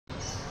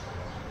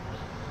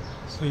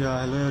So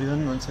yeah, hello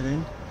everyone once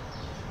again.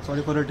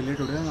 Sorry for the delay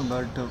today,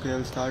 but okay,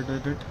 I'll start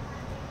with it.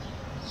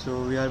 So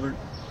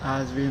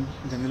as we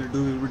generally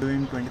do, we'll be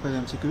doing 25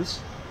 MCQs.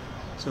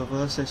 So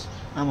first,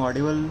 I'm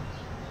audible.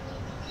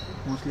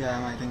 Mostly I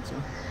am, I think so.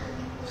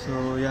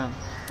 So yeah,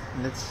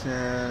 let's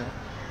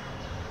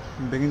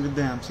begin with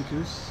the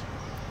MCQs.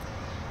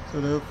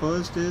 So the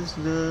first is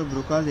the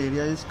Broca's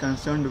area is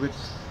concerned with,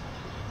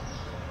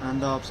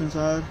 and the options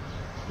are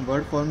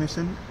word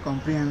formation,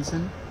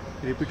 comprehension,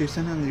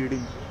 repetition, and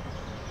reading.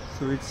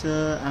 So it's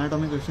an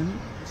anatomy question.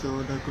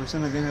 So the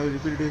question again I will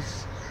repeat it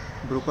is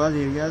Broca's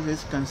areas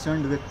is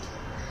concerned with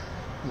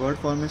word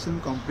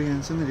formation,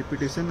 comprehension,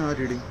 repetition or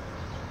reading.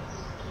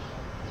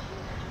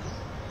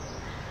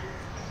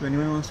 So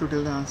anyone wants to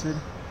tell the answer?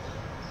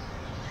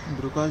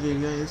 Broca's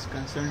area is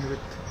concerned with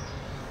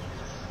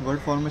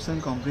word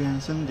formation,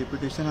 comprehension,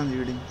 repetition and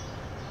reading.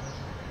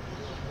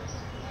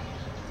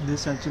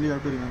 This actually you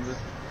have to remember.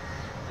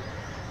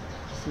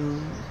 So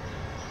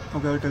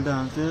okay, I will tell the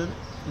answer.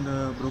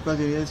 The Broca's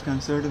area is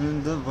concerned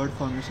with the word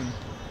formation,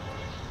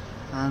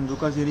 and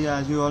Broca's area,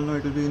 as you all know,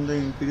 it will be in the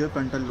inferior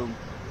frontal lobe.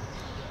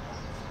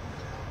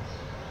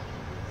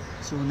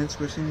 So next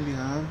question we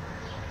have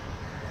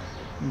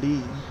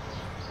D.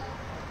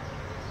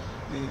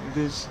 It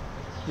is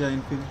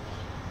inferior.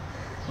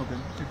 Okay,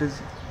 it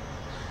is.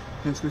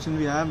 Next question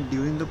we have,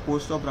 during the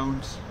post-op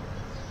rounds,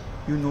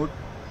 you note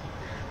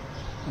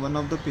one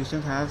of the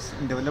patients has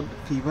developed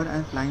fever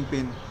and flying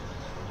pain.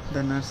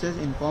 The nurses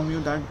inform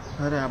you that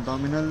her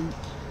abdominal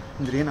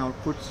drain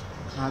outputs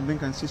have been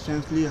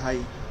consistently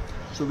high.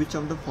 So which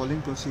of the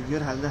following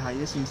procedure has the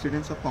highest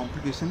incidence of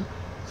complication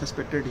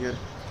suspected here?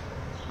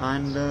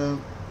 And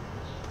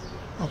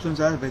options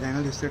are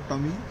vaginal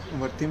hysterectomy,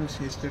 Werthin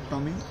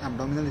hysterectomy,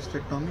 abdominal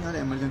hysterectomy or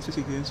emergency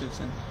cesarean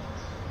section.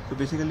 So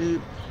basically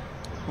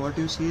what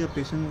you see, a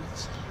patient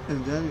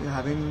is there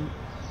having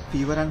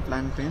fever and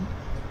flying pain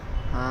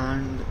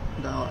and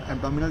the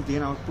abdominal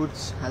drain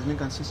outputs has been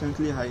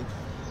consistently high.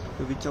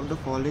 So which of the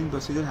following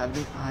procedure has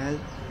the higher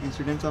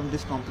incidence of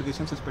this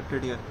complication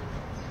suspected here?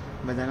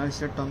 Vaginal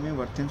hysterectomy,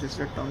 Werthin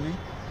hysterectomy,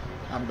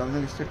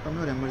 abdominal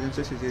hysterectomy or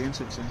emergency cesarean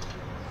section.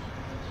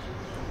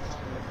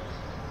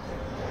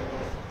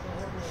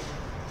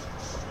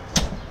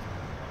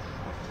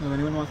 So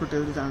anyone wants to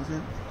tell this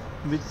answer?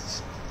 Which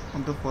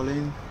of the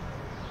following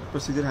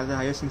procedure has the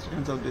highest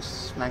incidence of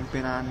this flying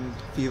pain and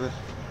fever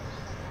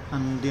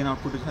and drain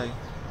output is high?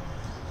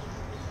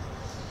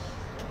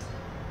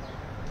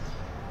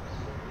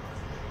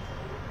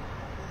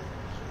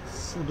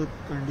 So the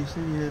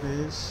condition here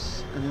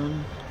is,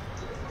 anyone?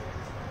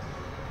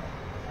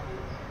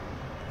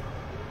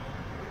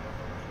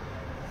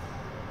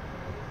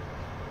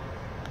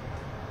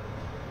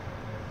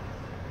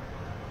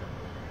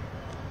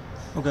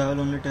 Okay, I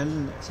will only tell.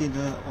 See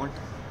the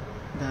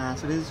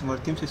answer is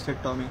Werthin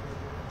hysterectomy.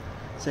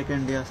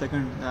 Second,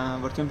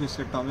 Werthin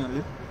hysterectomy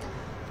only.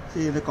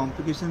 See, the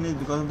complication is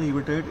because of the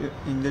uterine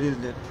injury is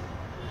there,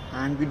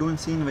 and we don't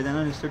see in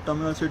vaginal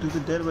hysterectomy also it will be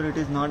there, but it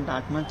is not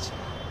that much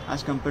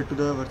as compared to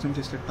the Werthin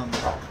hysterectomy.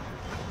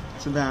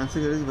 So the answer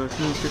here is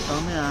Werthin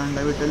hysterectomy, and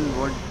I will tell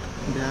what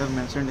they have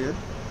mentioned here.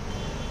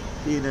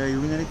 See, the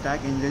urinary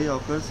tract injury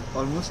occurs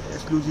almost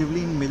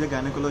exclusively in major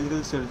gynecological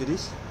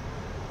surgeries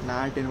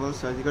that involves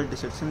surgical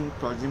dissection in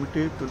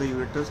proximity to the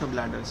ureters or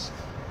bladders.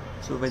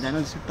 So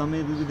vaginal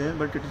hysterectomy will be there,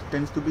 but it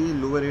tends to be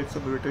lower rates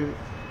of uterine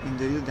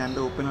injuries than the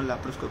open or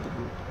laparoscopic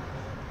route.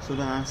 So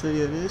the answer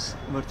here is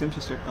Werthin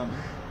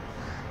hysterectomy.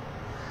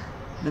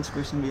 Next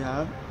question we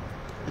have,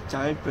 a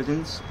child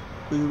presents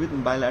to you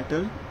with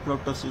bilateral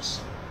proptosis.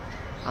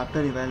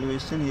 After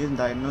evaluation, he is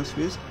diagnosed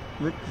with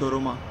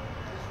chloroma.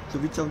 So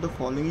which of the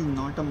following is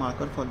not a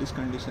marker for this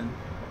condition?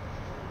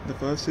 The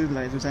first is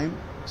lysozyme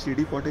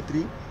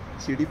CD43,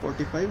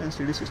 CD45 and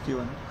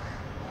CD61.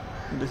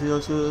 This is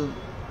also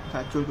a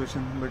factual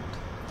question, but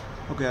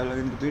okay, I will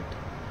again repeat.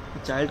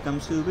 A child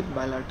comes to you with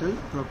bilateral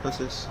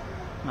proptosis.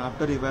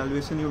 After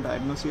evaluation, you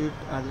diagnose it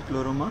as a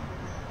chloroma.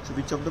 So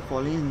which of the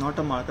following is not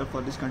a marker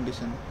for this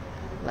condition?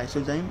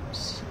 Lysozyme,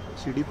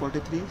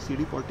 CD43,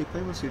 CD45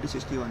 or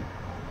CD61?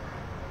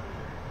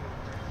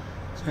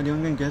 So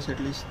anyone can guess at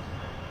least.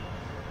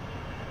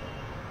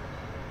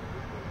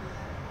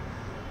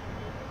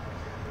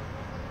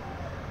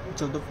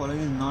 Which of the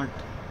following is not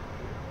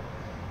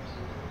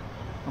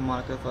a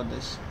marker for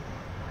this?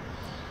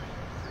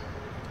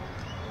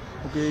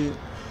 Okay,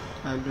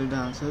 I will tell the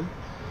answer.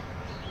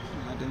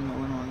 I think no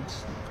one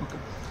wants. Okay,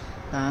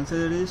 the answer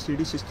is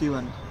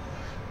CD61,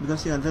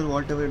 because the other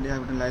whatever they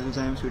have written,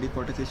 lysozyme,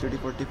 CD43,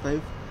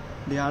 CD45,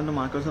 they are the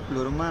markers of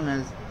chloroma,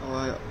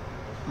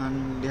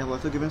 and they have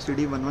also given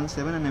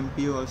CD117 and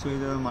MPO also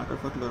is a marker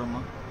for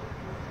chloroma.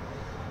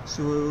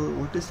 So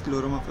what is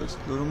chloroma first?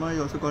 Chloroma is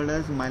also called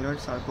as myeloid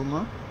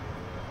sarcoma.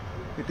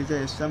 It is a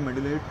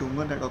extramedullary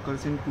tumor that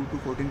occurs in 2 to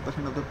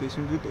 14% of the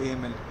patients with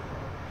AML.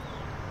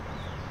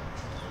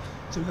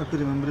 So you have to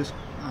remember this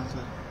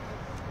answer.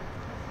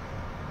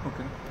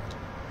 Okay.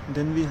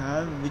 Then we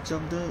have which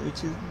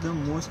is the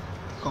most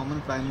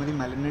common primary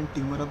malignant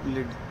tumor of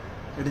lid,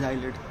 that is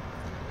eyelid.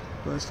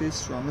 First is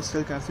squamous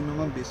cell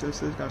carcinoma, basal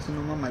cell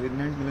carcinoma,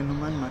 malignant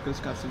melanoma, and Merkel's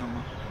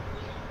carcinoma.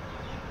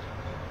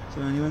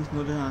 So anyone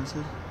know the answer?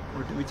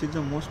 Which is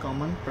the most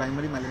common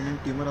primary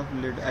malignant tumor of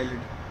eyelid?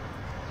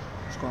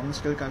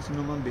 Squamous cell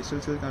carcinoma,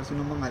 basal cell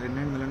carcinoma,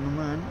 malignant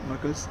melanoma, and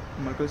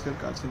Merkel's cell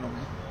carcinoma.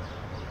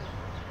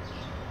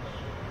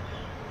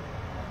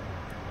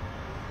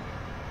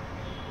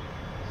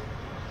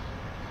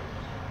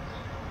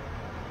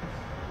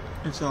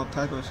 It's a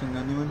ophthalmic question.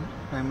 Anyone?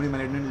 Primary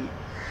malignant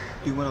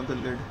tumor of the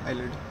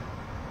eyelid.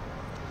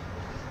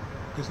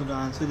 Okay, so the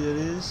answer here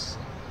is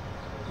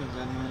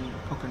anyone?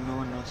 Okay, no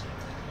one knows.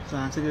 So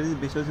the answer here is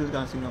basal cell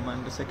carcinoma,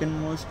 and the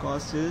second most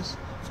cause is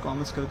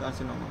squamous cell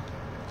carcinoma.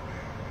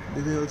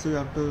 This is also you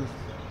have to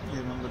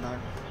remember that.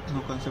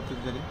 No concept is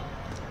very.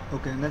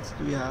 Okay, next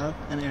we have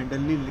an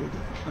elderly lady.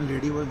 A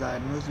lady was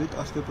diagnosed with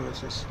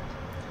osteoporosis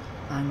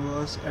and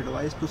was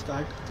advised to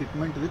start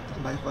treatment with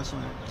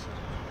bisphosphonates.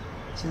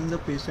 Since the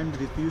patient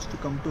refused to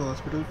come to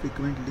hospital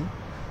frequently,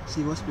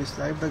 she was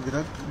prescribed a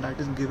drug that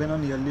is given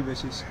on yearly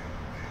basis.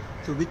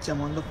 So which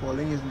among the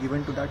following is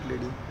given to that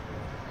lady?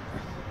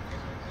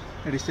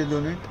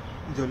 Risdronate,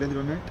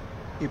 zoledronate,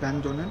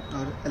 ibandronate,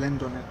 or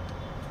elendronate?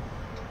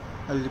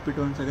 I'll repeat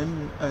once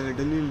again. An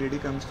elderly lady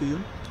comes to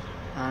you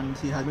and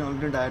she has been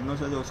already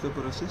diagnosed as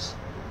osteoporosis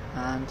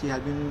and she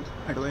has been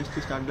advised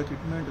to start the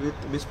treatment with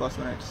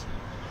bisphosphonates.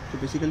 So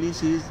basically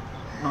she is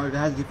now it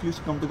has refused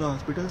to come to the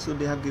hospital, so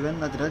they have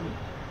given a drug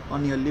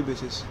on yearly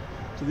basis.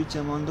 So which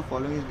among the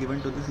following is given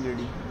to this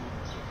lady?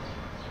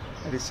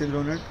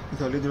 Risdronate,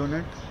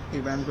 zoledronate,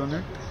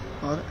 ibandronate,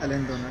 or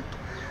elendronate?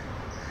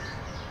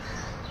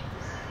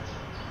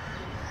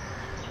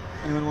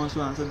 Anyone wants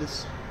to answer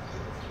this?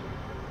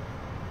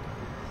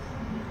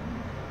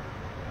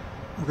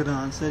 Okay, the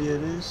answer here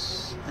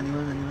is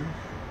anyone?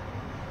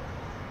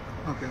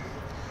 Okay,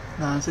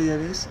 the answer here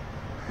is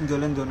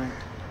zoledronate.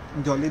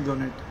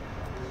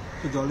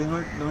 So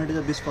zoledronate is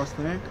a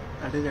bisphosphonate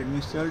that is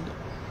administered.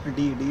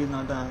 D is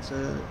not the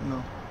answer.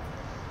 No.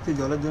 See,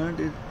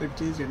 zoledronate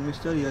it is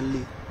administered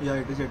yearly. Yeah,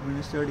 it is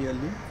administered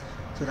yearly.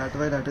 So that's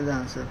why that is the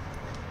answer.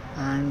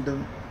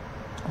 And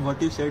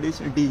what you said is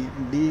D.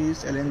 D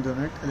is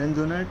elendronate.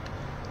 Elendronate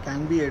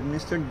can be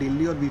administered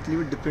daily or weekly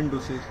with different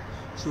doses.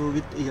 So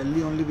with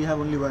yearly only we have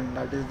only one,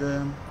 that is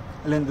the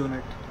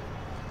elendronate.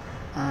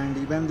 And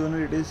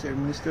ibandronate it is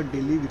administered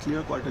daily, weekly,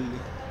 or quarterly.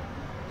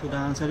 So the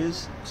answer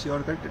is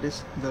shortcut, it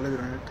is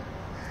zoledronate.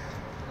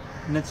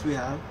 Next we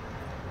have,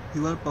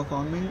 you are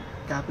performing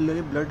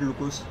capillary blood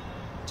glucose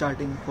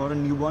charting for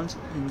newborns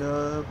in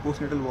the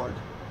postnatal ward.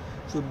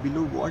 So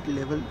below what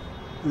level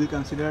you will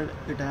consider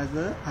it as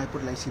the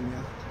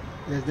hypoglycemia?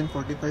 Less than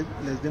 45,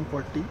 less than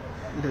 40,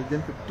 less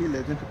than 50,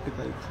 less than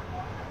 55.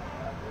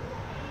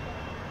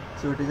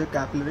 So it is a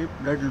capillary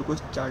blood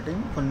glucose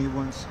charting for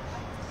newborns.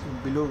 So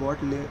below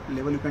what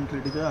level you can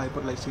treat it as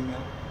hypoglycemia?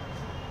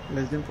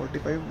 Less than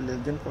 45,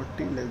 less than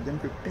 40, less than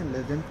 50, and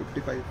less than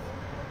 55.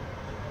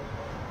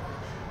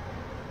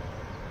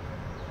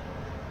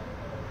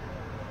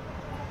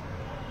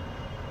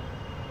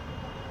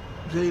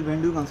 Really,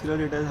 when do you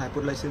consider it as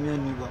hypoglycemia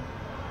in newborn?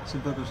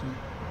 Simple question.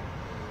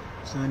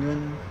 So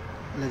anyone?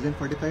 Less than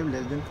 45,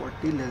 less than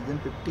 40, less than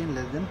 50, and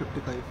less than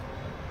 55.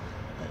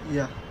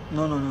 Yeah.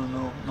 No,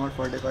 not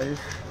 45.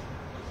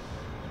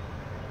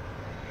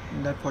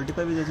 That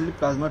 45 is actually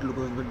plasma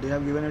glucose, but they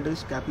have given it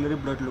as capillary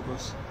blood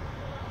glucose.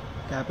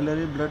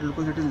 Capillary blood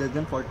glucose, it is less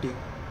than 40.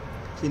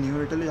 See,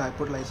 numerically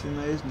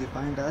hypoglycemia is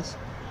defined as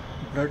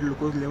blood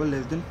glucose level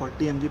less than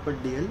 40 mg per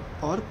dl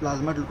or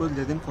plasma glucose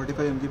less than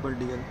 45 mg per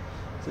dl.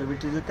 So if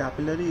it is a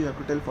capillary, you have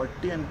to tell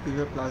 40, and if you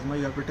have plasma,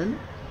 you have to tell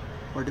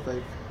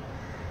 45.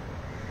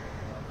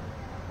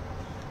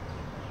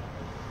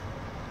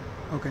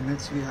 Okay,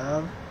 next we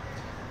have,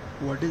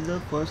 what is the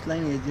first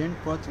line agent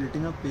for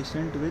treating a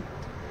patient with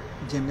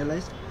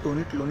generalized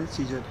tonic-clonic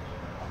seizure?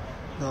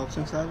 The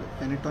options are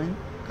phenytoin,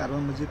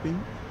 carbamazepine,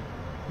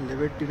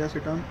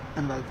 levetiracetam,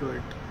 and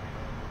valproate.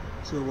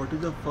 So what is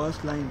the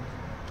first line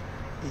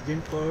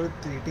agent for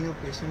treating a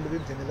patient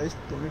with generalized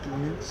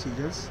tonic-clonic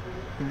seizures?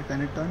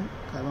 Phenytoin,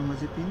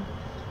 carbamazepine,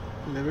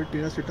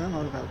 levetiracetam,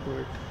 or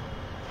valproate?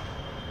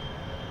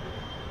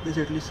 This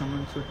at least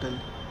someone should tell.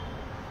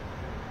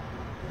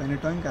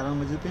 Phenytoin,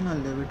 carbamazepine, or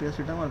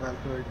levetiracetam, or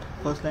valproate?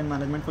 First line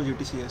management for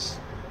GTCS.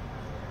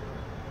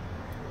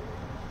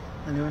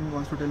 Anyone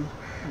wants to tell?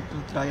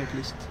 Try at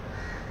least.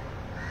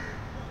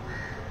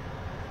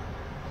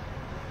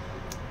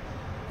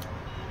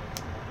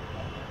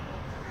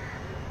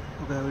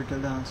 Okay, I will tell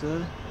the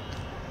answer.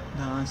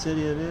 The answer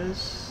here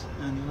is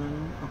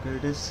anyone? Okay,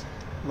 it is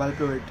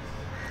valproate.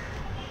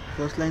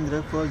 First line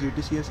drug for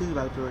GTCS is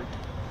valproate.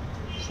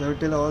 So I will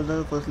tell all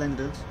the first line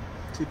drugs.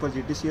 See, for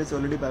GTCS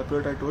already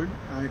valproate I told,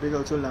 and it is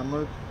also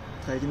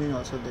lamotrigine is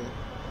also there.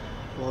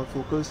 For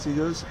focal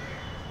seizures,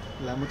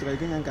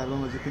 lamotrigine and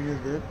carbamazepine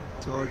is there.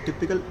 So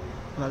typical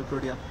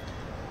valproate,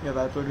 yeah,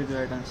 valproate is the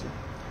right answer.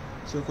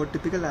 So for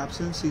typical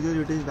absence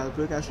seizure, it is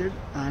valproic acid,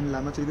 and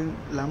lamotrigine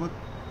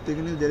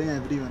is there in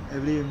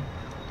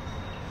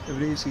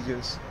every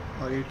seizures.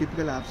 Or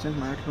atypical absence,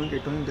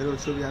 myoclonic, atonic, there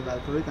also we have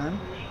valproic and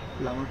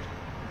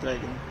Try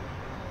again.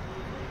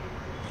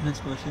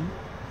 Next question.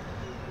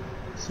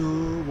 So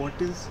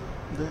what is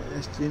the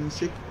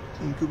extrinsic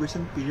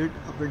incubation period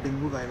of the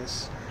dengue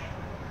virus?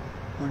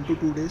 1 to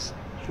 2 days,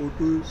 4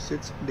 to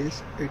 6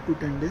 days, 8 to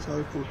 10 days,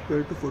 or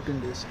 12 to 14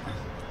 days.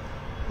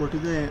 What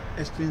is the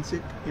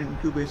extrinsic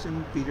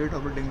incubation period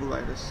of a dengue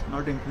virus?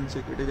 Not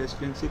intrinsic, it is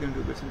extrinsic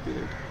incubation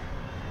period.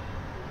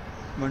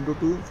 1 to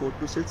 2, 4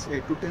 to 6,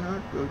 8 to 10,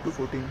 or 12 to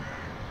 14.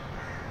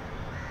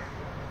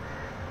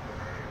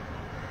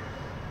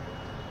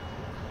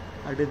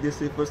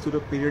 This refers to the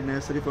period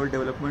necessary for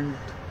development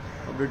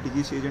of the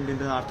disease agent in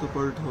the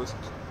arthropod host.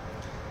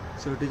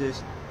 So it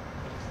is,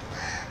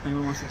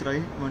 anyone wants to try?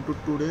 1 to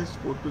 2 days,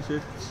 4 to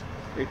 6,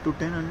 8 to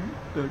 10, and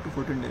 12 to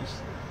 14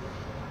 days.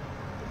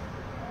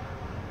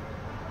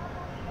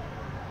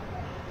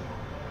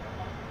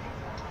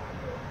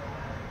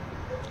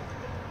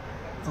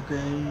 Okay.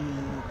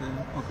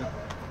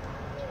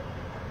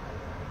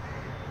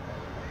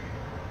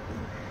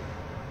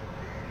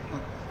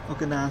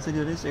 Okay, the answer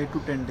here is 8 to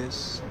 10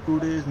 days. 2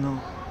 days, no.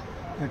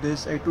 It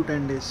is 8 to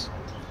 10 days.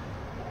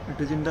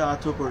 It is in the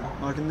arthropod,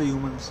 not in the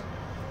humans.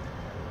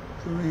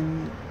 So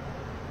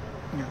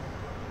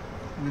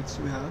next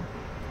we have,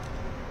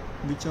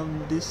 which of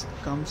this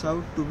comes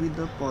out to be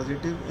the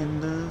positive in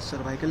the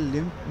cervical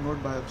lymph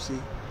node biopsy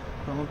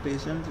from a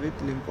patient with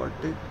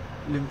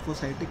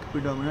lymphocytic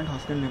predominant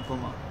Hodgkin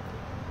lymphoma,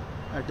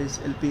 that is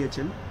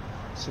LPHL.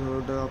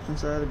 So the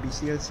options are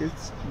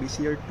BCL6,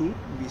 BCL2,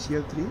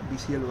 BCL3,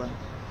 BCL1.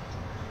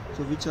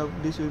 So which of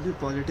these will be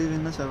positive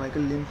in the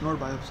cervical lymph node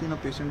biopsy in a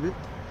patient with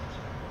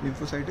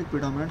lymphocytic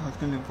predominant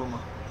Hodgkin lymphoma?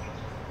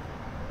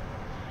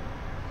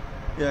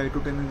 Yeah, 8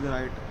 to 10 is the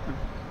right.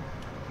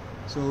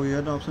 So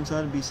here the options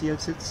are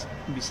BCL6,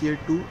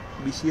 BCL2,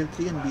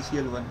 BCL3, and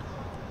BCL1.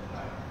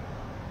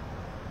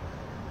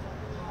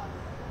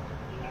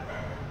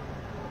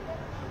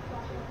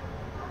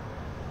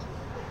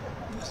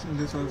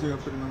 This also you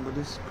have to remember,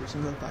 these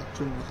questions are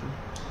factual mostly.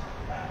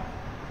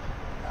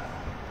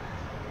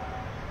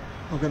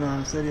 Okay, the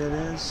answer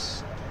here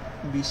is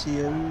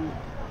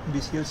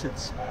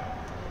BCL6.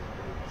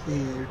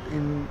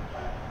 In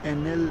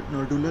NL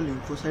nodular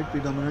lymphocyte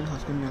predominant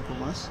Hodgkin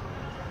lymphomas,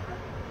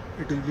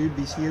 it will be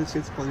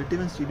BCL6 positive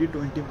and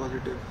CD20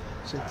 positive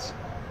 6.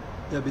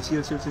 Yeah,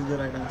 BCL6 is the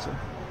right answer.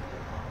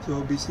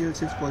 So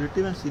BCL6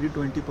 positive and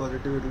CD20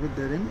 positive it will be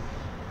therein,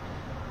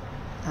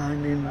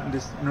 and in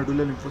this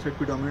nodular lymphocyte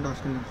predominant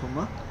Hodgkin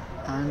lymphoma,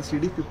 and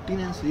CD15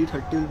 and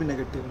CD30 will be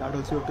negative. That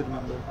also you have to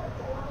remember.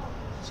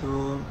 So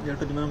you have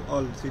to remember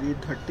all.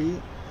 CD30,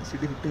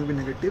 CD15 will be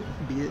negative,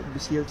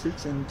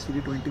 BCL6 and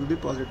CD20 will be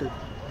positive.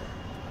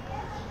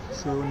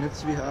 So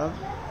next we have,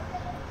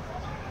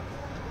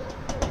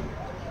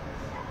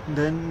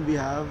 then we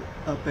have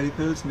a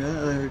peripheral smear.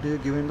 It is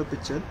given in the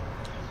picture.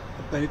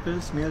 A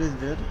peripheral smear is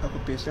there of a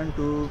patient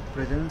who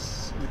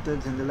presents with a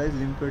generalized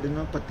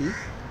lymphadenopathy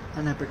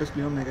and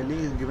hepatosplenomegaly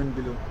is given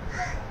below.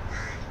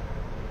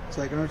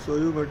 So I cannot show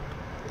you, but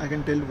I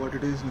can tell what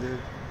it is there.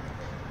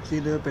 See,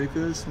 the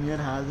peripheral smear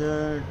has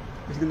a,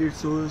 basically it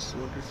shows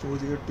what it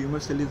shows here. Tumor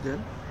cell is there,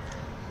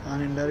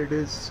 and in there it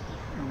is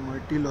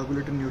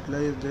multilobulated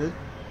nuclei is there.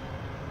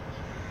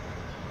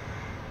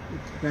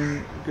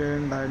 You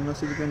can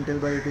diagnose it, you can tell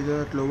by it is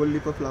a clover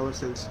leaf of flower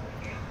cells.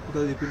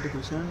 Because repeat the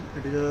question,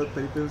 it is a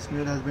peripheral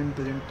smear has been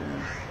present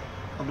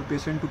of the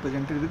patient who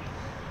presented with.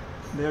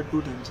 There are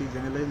two things. See,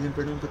 generalized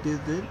lymphadenopathy is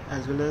there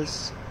as well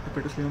as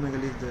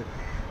hepatosplenomegaly is there.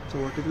 So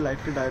what is the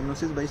likely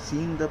diagnosis? By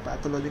seeing the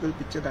pathological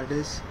picture, that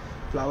is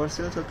flower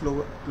cells or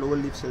clover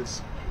leaf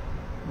cells.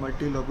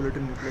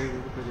 Multilobulated nuclei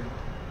will be present.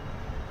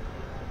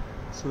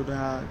 So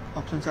the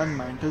options are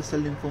mantle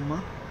cell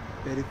lymphoma,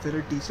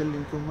 peripheral T cell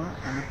lymphoma,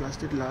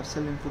 anaplastic large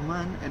cell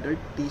lymphoma, and adult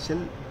T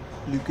cell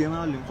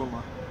leukemia or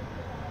lymphoma.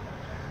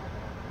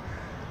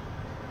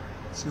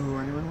 So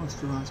anyone wants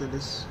to answer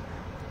this?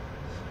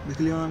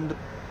 Basically on the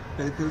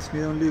peripheral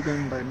smear only you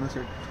can diagnose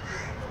it.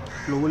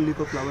 Clover leaf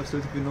of flower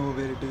cells, if you know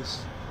where it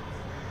is,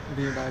 it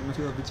is a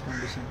diagnosis of which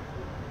condition.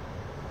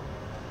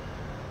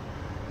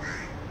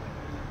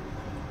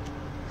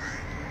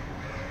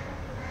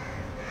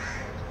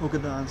 Okay,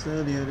 the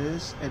answer here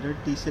is adult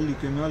T cell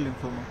leukemia or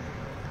lymphoma.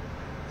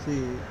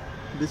 See,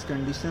 this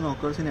condition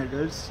occurs in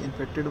adults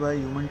infected by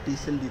human T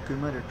cell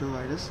leukemia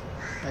retrovirus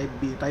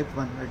type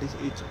 1, that is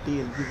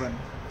HTLV1.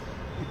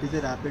 It is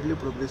a rapidly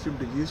progressive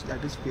disease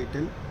that is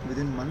fatal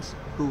within months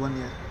to 1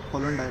 year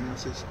following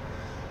diagnosis.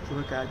 So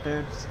the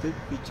characteristic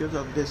features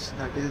of this,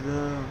 that is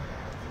the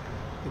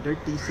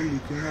adult T cell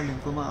leukemia or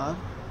lymphoma, are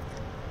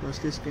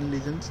firstly skin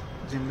lesions,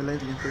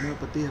 generalized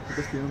lymphadenopathy,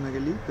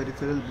 hepatosplenomegaly,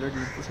 peripheral blood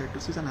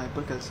lymphocytosis, and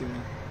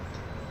hypercalcemia.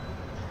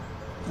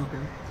 Okay.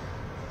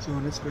 So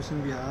next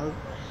question we have.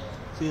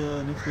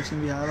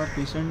 A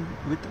patient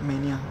with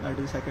mania. That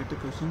is psychiatric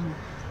question.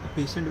 A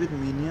patient with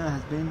mania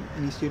has been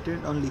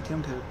initiated on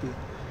lithium therapy.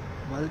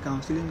 While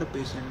counseling the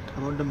patient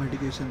about the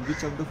medication,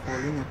 which of the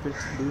following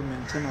effects do you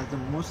mention as the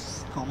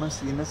most common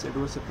CNS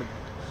adverse effect?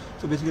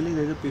 So basically,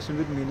 there is a patient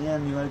with mania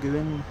and you are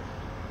given.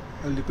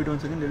 I'll repeat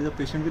once again. There is a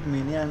patient with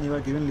mania and you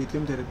are given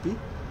lithium therapy.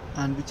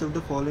 And which of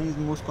the following is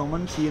most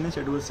common CNS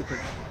adverse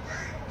effect?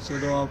 So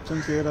the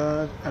options here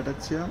are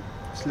ataxia,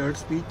 slurred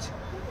speech,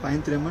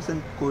 fine tremors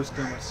and coarse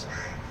tremors.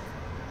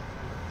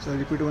 So I'll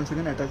repeat once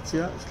again: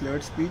 ataxia,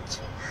 slurred speech,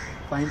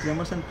 fine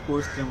tremors and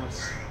coarse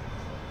tremors.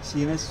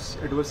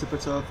 CNS adverse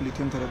effects of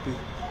lithium therapy.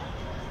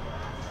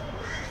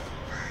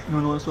 No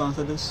one wants to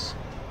answer this?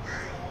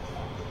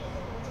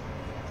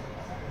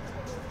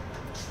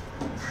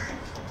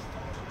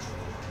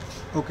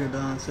 Okay, the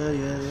answer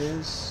here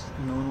is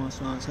no one wants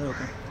to answer.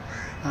 Okay,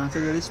 the answer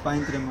here is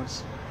fine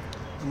tremors.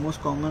 The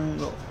most common,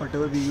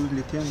 whatever we use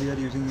lithium, we are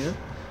using here.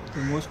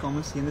 The most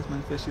common CNS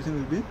manifestation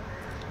will be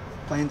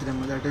fine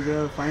tremor. That is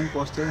a fine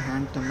posture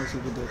hand tremors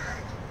will be there.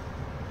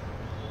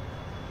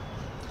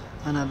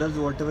 And others,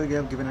 whatever we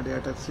have given at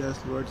ataxia,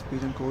 slurred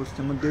speech and coarse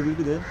tremor, they will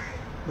be there,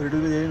 but it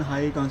will be there in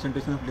high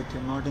concentration of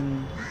lithium, not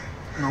in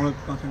normal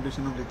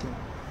concentration of lithium.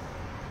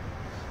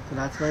 So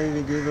that's why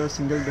we give a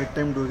single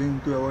bedtime dosing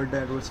to avoid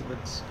the adverse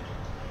effects.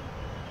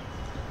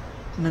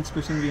 Next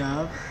question we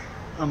have: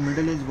 a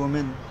middle-aged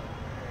woman,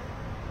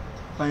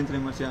 fine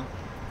tremors, yeah.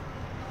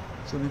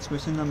 So next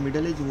question: a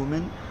middle-aged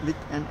woman with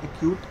an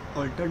acute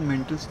altered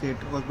mental state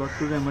was brought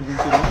to the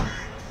emergency room.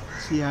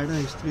 She had a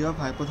history of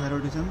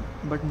hypothyroidism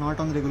but not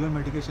on regular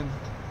medication.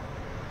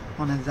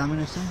 On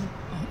examination,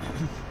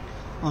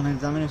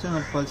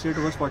 her pulse rate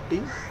was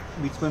 40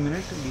 beats per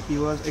minute, BP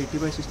was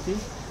 80/60.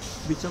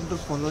 Which of the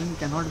following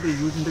cannot be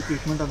used in the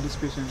treatment of this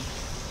patient?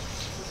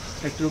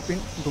 Atropine,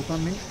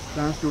 dopamine,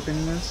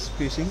 transcutaneous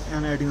spacing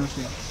and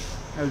adenosine.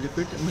 I will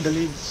repeat: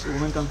 middle-aged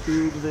woman comes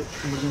to the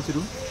emergency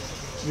room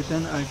with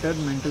an altered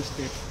mental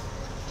state,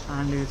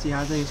 and she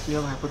has a history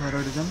of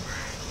hypothyroidism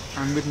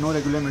and with no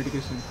regular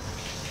medication.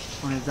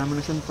 On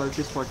examination, pulse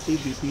is 40,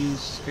 BP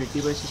is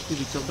 80/60.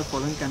 Which of the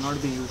following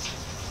cannot be used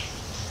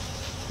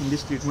in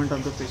this treatment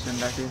of the patient?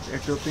 That is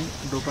atropine,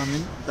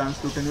 dopamine,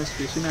 transcutaneous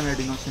spacing and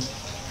adenosine.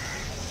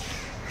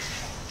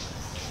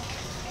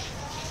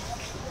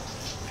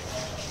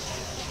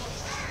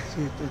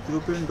 See,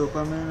 atropine,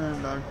 dopamine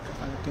and that,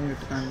 I think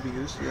it can be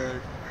used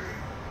here.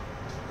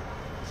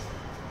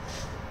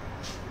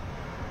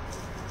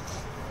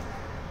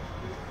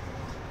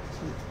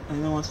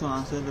 Anyone wants to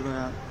answer?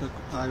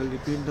 I will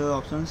repeat the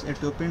options: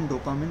 atropine,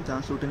 dopamine,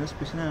 transcutaneous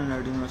spacing and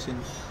adenosine.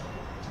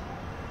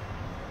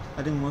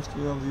 I think most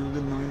of you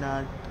will know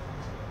that.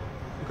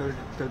 Okay,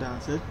 the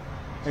answer.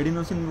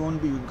 Adenosine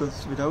won't be used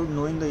because without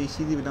knowing the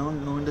ECG, without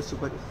knowing the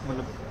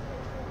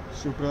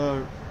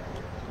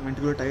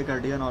supraventricular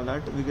tachycardia and all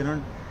that, we cannot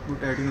put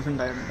adenosine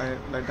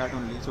like that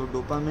only. So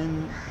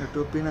dopamine,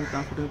 atropine and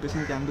transcutaneous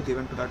spacing can be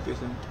given to that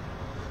patient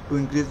to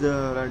increase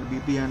the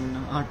BP and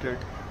heart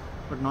rate,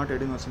 but not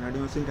adenosine.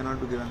 Adenosine cannot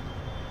be given.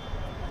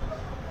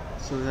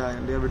 So yeah,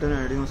 they have written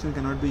adenosine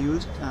cannot be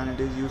used, and it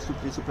is used to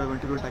treat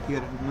supraventricular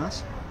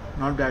tachyarrhythmias,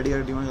 not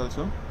bradyarrhythmias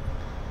also.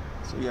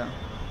 So yeah.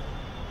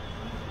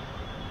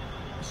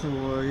 So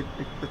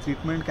the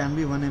treatment can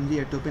be 1 mg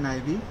atropine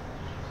IV,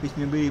 which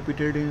may be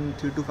repeated in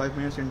 3 to 5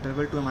 minutes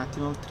interval to a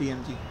maximum of 3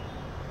 mg.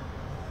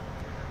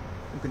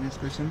 Okay, next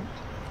question.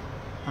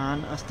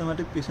 An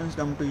asthmatic patients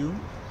come to you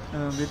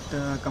with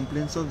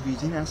complaints of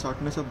wheezing and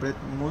shortness of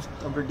breath most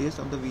of the days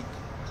of the week.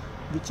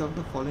 Which of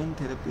the following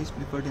therapy is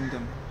preferred in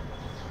them?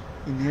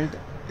 Inhaled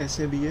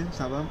SABA,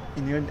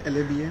 inhaled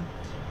LABA,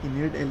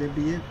 inhaled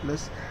LABA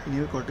plus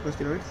inhaled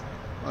corticosteroids,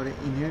 or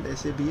inhaled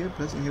SABA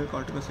plus inhaled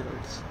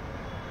corticosteroids.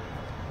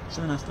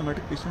 So an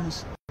asthmatic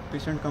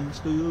patient comes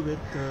to you with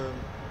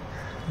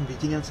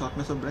wheezing and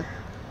shortness of breath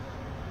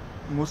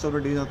most of the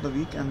days of the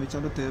week, and which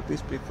of the therapy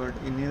is preferred?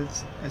 Inhaled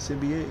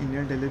SABA,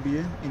 inhaled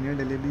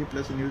LABA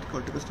plus inhaled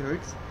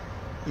corticosteroids,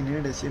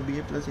 inhaled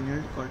SABA plus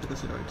inhaled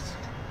corticosteroids.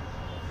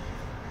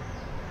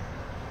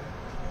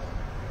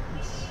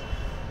 Yes.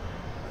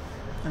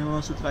 Anyone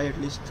wants to try at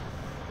least?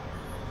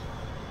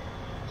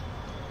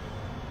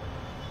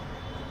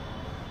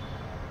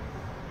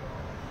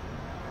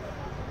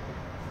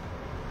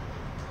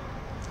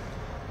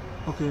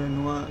 Okay,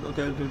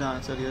 okay, I'll give the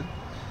answer here.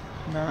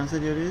 The answer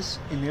here is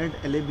inhaled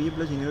LAB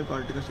plus inhaled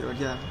corticosteroids.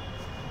 Yeah,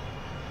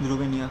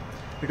 Dhruvenia.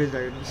 It is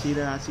right. C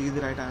is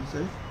the right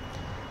answer.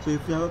 So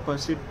if you have a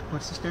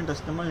persistent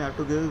asthma, you have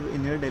to give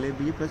inhaled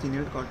LAB plus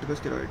inhaled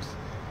corticosteroids.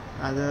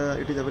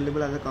 It is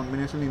available as a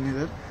combination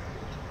inhaler,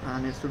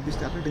 and it should be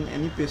started in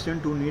any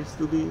patient who needs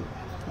to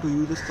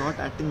use a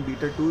short-acting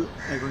beta-2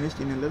 agonist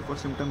inhaler for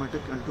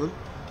symptomatic control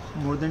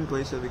more than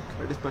twice a week.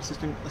 That is,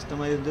 persistent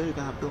asthma is there, you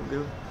have to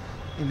give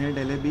inhaled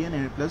LAB and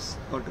inhaled plus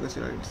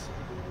corticosteroids.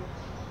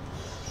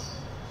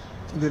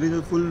 There is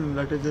a full,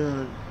 that is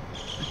the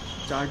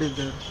chart is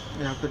there,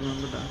 you have to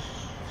remember that.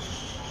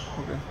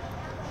 Okay,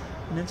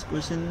 next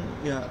question.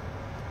 Yeah,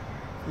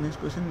 next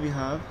question we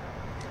have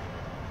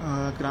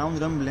crown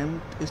rump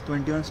length is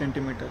 21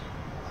 centimeter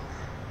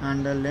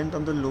and the length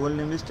of the lower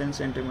limb is 10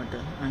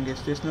 centimeter and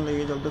gestational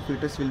age of the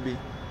fetus will be.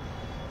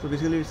 So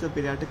basically it's a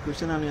pediatric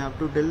question, and you have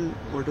to tell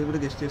what will be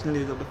the gestational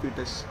age of the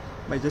fetus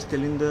by just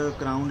telling the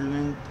crown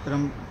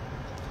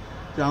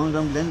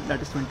rump length, that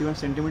is 21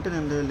 centimeter,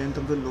 and the length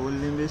of the lower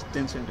limb is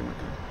 10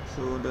 centimeter.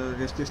 So the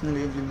gestational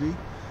age will be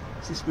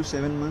 6 to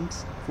 7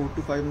 months, 4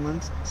 to 5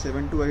 months,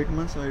 7 to 8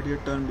 months, or 8-year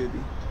term baby.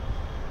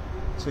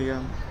 So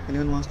yeah,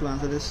 anyone wants to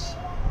answer this?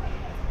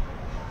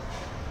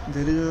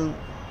 There is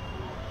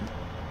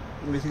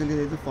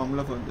a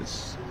formula for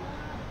this.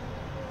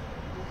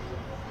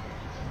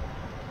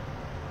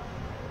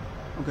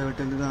 Okay, I will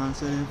tell you the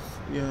answer if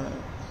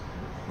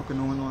okay,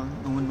 no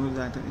one knows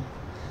that.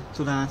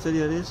 So the answer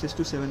here is 6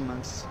 to 7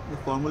 months. The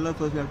formula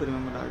first we have to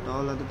remember that.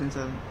 All other things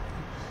are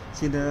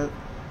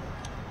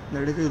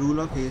that is the rule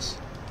of Hayes.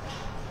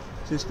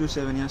 6 to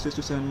 7 months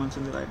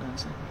is the right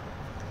answer.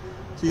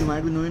 So you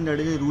might be knowing that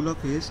is a rule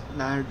of Hayes,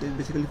 that is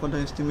basically for the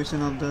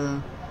estimation of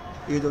the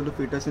age of the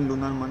fetus in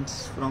lunar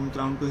months from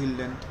crown to heel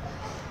length.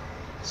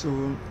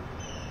 So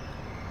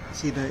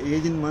the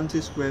age in months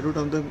is square root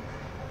of the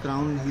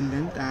crown heel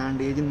length,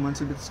 and age in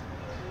months is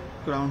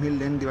crown heel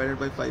length divided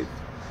by 5.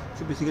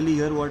 So basically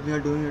here what we are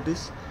doing, it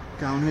is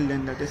crown heel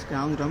length, that is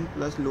crown rump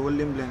plus lower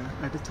limb length,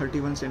 that is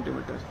 31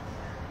 centimeter.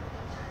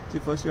 So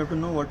first you have to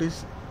know what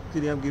is,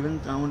 they have given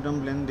crown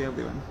rump length, they have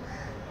given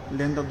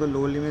length of the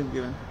lower limb is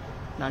given,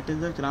 that is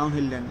the crown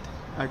heel length,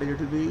 that is it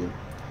will be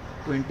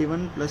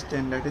 21 plus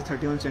 10, that is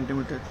 31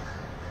 centimeter,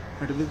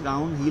 that will be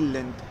crown heel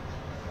length.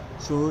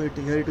 So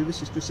here it will be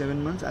 6 to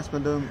 7 months as per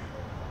the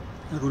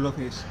rule of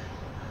Hayes.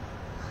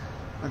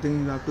 I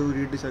think you have to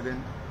read this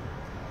again.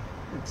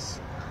 It's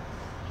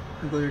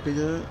because it is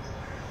a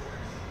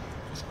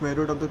square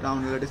root of the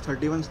crown heel, that is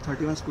 31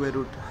 square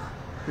root.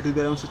 It will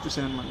be around 6 to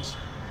 7 months.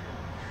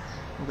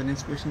 Okay,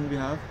 next question we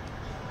have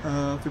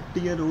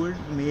 50-year-old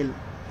male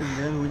is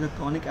there who is a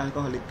chronic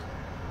alcoholic,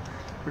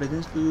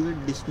 presents to you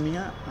with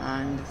dyspnea,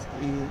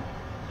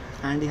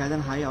 and he has a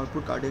high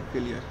output cardiac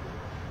failure.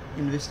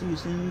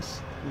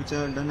 Investigations which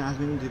are done has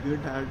been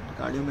revealed that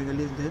cardiomegaly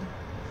is there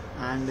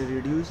and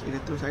reduced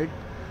erythrocyte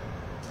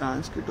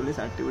transcriptase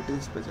activity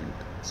is present.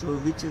 So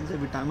which is the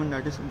vitamin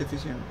that is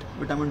deficient?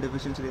 Vitamin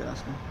deficiency they are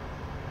asking.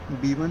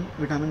 B1,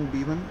 vitamin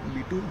B1,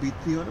 B2,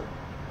 B3 or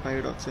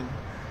pyridoxine.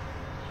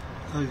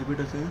 I'll repeat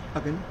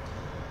again.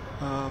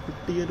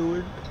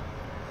 50-year-old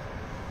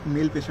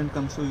male patient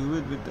comes to you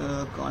with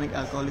a chronic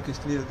alcoholic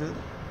history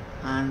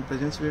and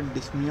presents with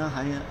dyspnea,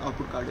 high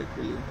output cardiac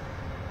failure.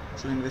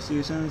 So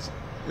investigations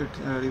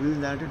reveals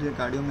that it is a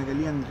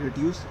cardiomegaly and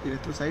reduced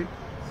erythrocyte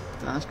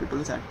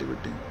transcriptase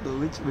activity. So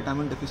which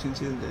vitamin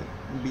deficiency is there?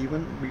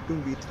 B1,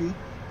 B2, B3,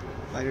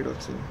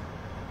 pyridoxine.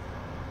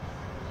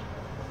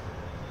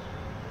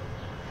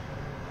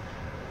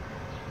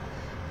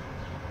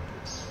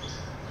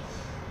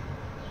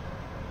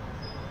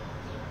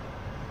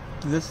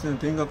 Just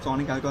think of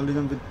chronic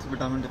alcoholism with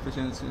vitamin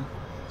deficiency.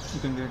 You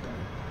can get.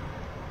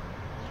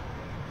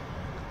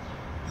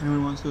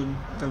 Anyone wants to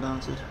tell the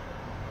answer?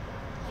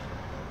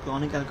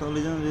 Chronic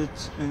alcoholism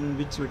in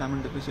which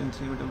vitamin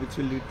deficiency, which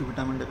will lead to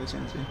vitamin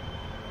deficiency,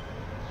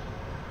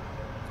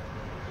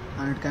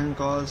 and it can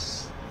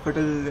cause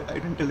fatal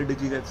identical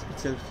disease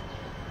itself.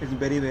 It's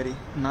beriberi.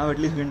 Now at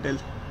least you can tell.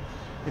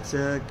 It's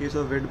a case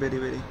of red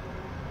beriberi.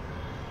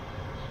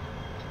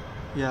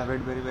 Yeah,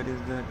 red beriberi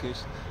is the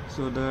case.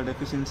 So the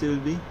deficiency will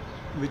be,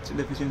 which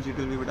deficiency it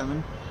will be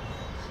vitamin?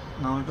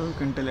 Now you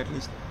can tell at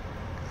least.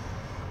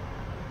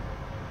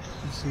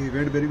 See,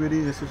 red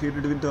beriberi is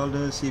associated with all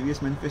the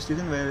CVS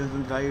manifestation, whereas the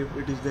dry,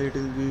 it is there, it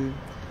will be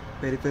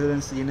peripheral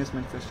and CNS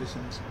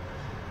manifestations.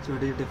 So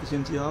it is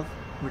deficiency of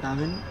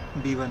vitamin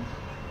B1,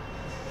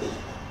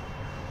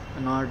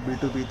 not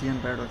B2, B3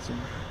 and pyridoxine.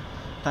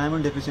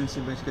 Thiamine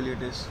deficiency basically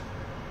it is.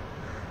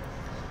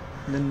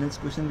 Then next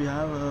question we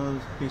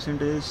have,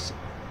 patient is,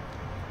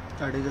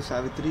 that is a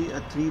Savitri, a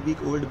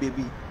 3-week-old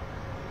baby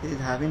is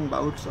having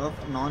bouts of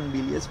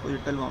non-bilious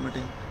projectile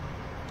vomiting.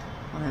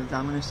 On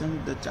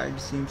examination, the child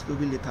seems to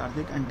be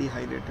lethargic and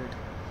dehydrated.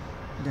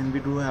 Then we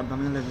do an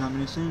abdominal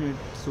examination, it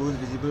shows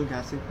visible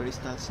gastric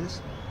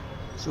peristalsis.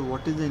 So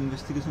what is the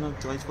investigation of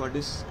choice for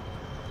this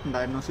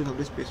diagnosis of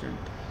this patient?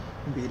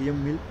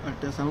 Barium milk,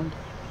 ultrasound,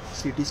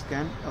 CT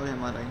scan or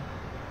MRI?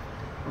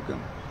 Okay.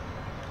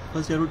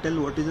 First you have to tell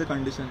what is the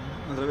condition,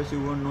 otherwise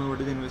you won't know what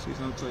is the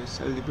investigation of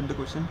choice. I will repeat the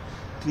question.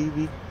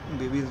 3-week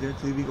baby is there,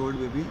 3-week-old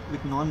baby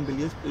with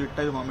non-bilious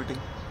projectile vomiting,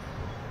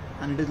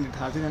 and it is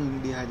lethargic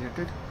and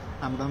dehydrated.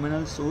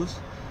 Abdominal shows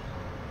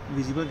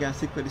visible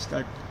gastric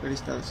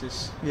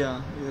peristalsis.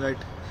 Yeah, you're right.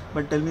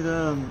 But tell me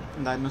the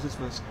diagnosis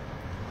first,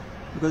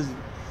 because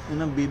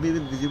in a baby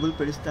with visible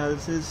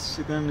peristalsis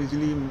you can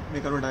easily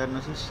make out a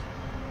diagnosis.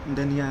 And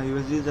then yeah,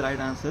 USG is the right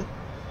answer.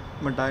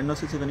 But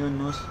diagnosis, if anyone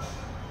knows.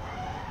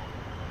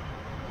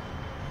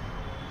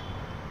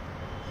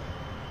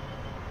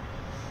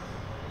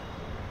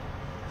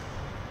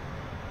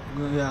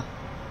 Yeah,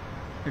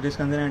 it is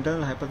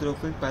congenital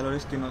hypertrophic pylori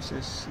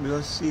stenosis,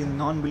 because see,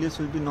 non-bilious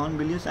will be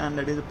non-bilious and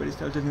that is a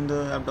peristalsis in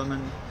the abdomen,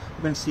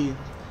 you can see.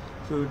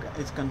 So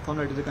it's confirmed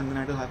that it is a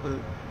congenital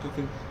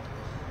hypertrophic.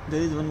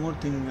 There is one more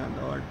thing,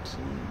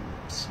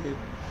 shape,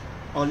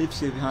 olive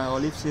shape.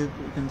 Olive shape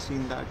you can see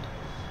in that.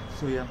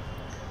 So yeah,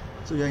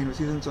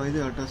 investigation choice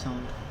is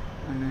ultrasound,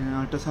 and in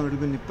ultrasound it will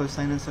be nipple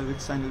sign and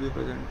cervix sign will be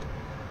present.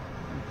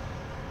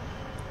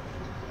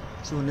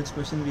 So next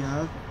question we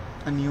have,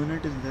 a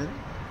neonate is there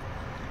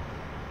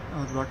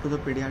was brought to the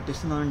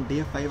pediatrician on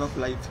day 5 of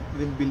life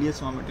with bilious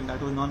vomiting.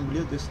 That was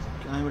non-bilious. This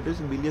time it is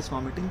bilious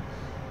vomiting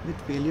with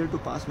failure to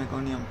pass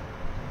meconium.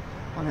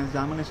 On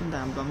examination, the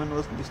abdomen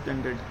was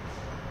distended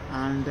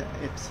and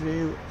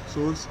X-ray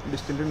shows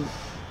distended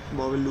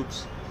bowel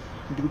loops.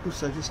 Due to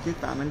suggestive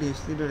family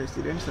history, the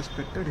resident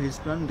suspected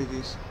Hirschsprung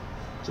disease.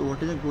 So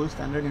what is a gold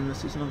standard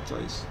investigation of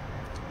choice?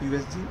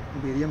 USG,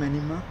 barium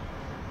enema,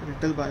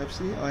 rectal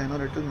biopsy or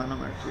anorectal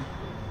manometry.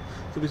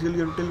 So basically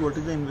you have to tell what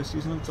is the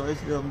investigation of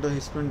choice of the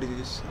Hirschsprung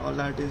disease. All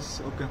that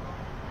is okay.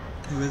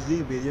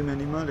 USG, barium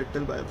enema,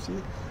 rectal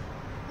biopsy,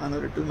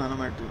 anorectal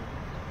manometry.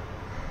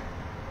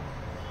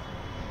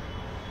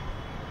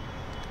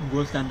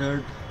 Gold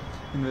standard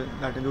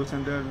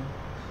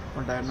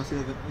for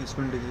diagnosis of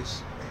Hirschsprung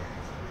disease.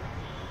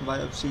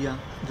 Biopsy, yeah.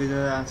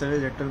 The answer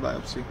is rectal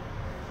biopsy.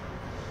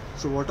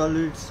 So what all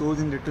it shows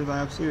in rectal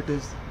biopsy, it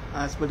is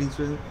as per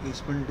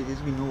Hirschsprung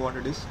disease, we know what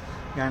it is.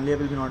 Ganglia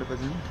will be not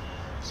present.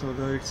 So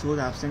it shows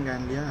absent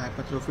ganglia,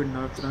 hypertrophied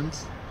nerve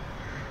trunks,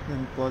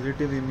 then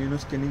positive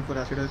immunostaining for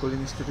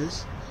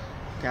acetylcholinesterase,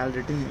 cal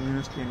rating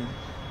immunostaining.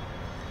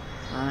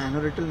 And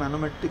anorectal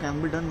manometry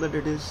can be done, but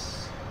it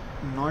is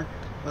not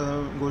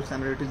a gold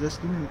standard, it is a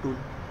screening tool.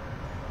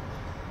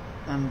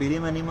 And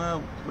barium enema,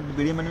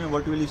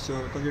 what will it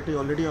show? Because it is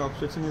already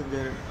obstruction is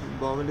there,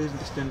 bowel is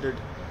distended,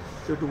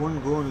 so it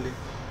won't go only.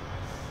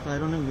 So I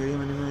don't think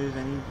barium enema is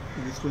any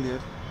useful here.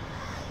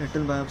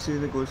 Rectal biopsy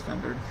is the gold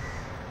standard.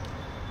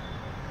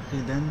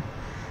 Okay, then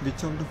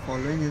which of the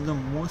following is the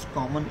most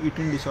common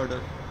eating disorder?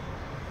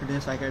 It is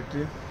a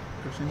psychiatry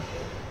question.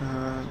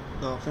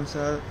 The options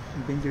are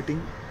binge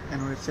eating,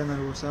 anorexia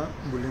nervosa,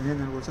 bulimia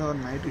nervosa or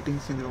night eating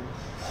syndrome.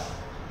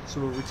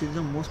 So which is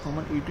the most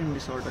common eating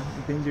disorder?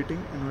 Binge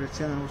eating,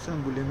 anorexia nervosa,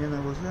 bulimia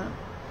nervosa,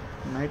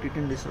 night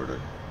eating disorder.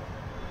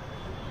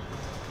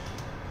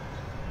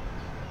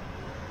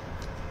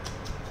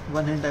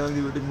 One hint I will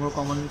give, it is more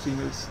common in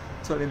females.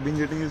 Sorry, binge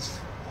eating is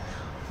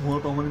more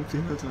common in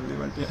females only,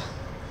 but yeah.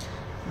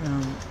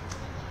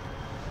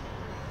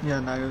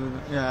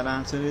 The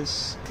answer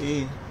is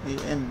A.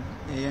 AN.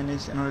 AN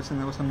is anorexia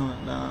nervosa. No,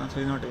 the answer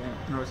is not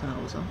anorexia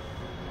nervosa.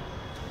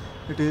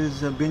 It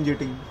is binge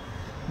eating.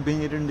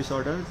 Binge eating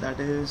disorder, that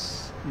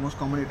is most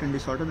common eating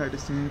disorder, that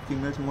is seen in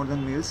females more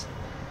than males.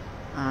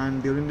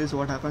 And during this,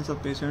 what happens? A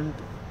patient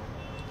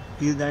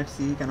feels that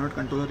she cannot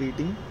control her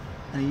eating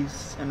and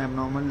eats an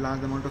abnormal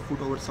large amount of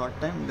food over short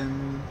time.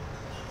 Then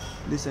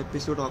this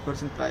episode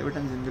occurs in private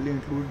and generally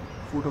include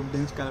food of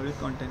dense caloric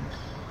content.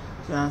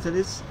 So the answer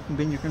is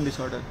binge eating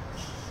disorder.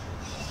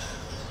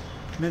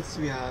 Next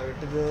we have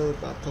the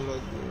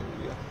pathology.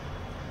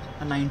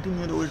 A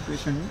 19-year-old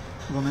patient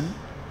woman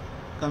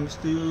comes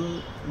to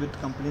you with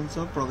complaints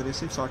of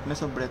progressive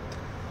shortness of breath,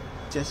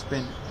 chest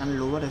pain and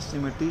lower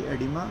extremity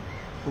edema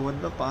over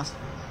the past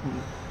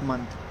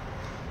month.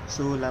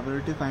 So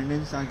laboratory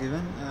findings are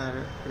given.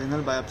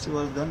 Renal biopsy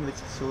was done,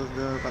 which shows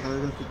the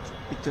pathological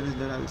picture is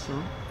there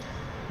also.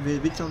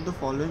 Which of the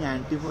following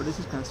antibodies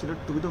is considered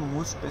to be the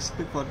most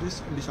specific for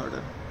this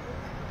disorder?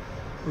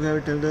 We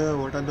have to tell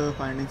what are the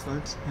findings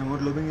first.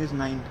 Hemoglobin is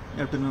 9. You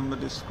have to remember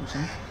this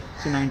question.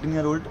 So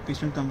 19-year-old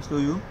patient comes to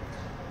you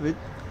with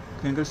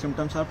clinical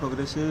symptoms are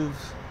progressive,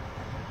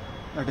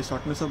 that is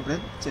shortness of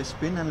breath, chest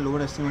pain and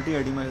lower extremity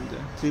edema is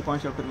there. 3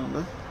 points you have to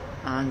remember.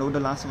 And over the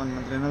last 1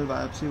 month, renal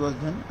biopsy was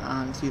done,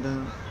 and see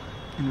the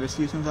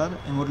investigations are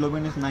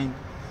hemoglobin is 9,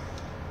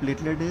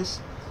 platelet is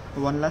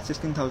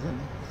 1,16,000,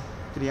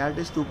 creat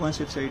is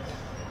 2.68,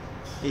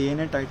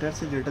 ANA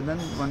titers is greater than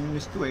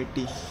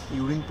 1:80,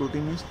 urine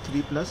protein is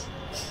 3+,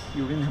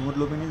 urine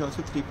hemoglobin is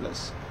also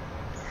 3+.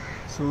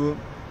 So,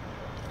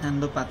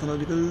 and the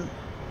pathological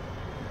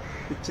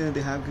picture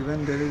they have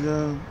given, there is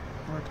a,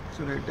 what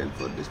should I tell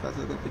for this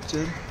pathological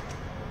picture?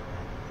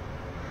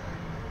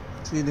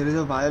 See, there is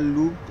a vial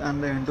loop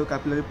and the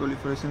endocapillary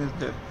proliferation is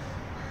there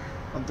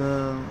of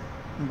the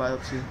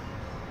biopsy,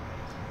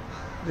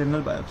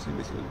 renal biopsy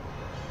basically.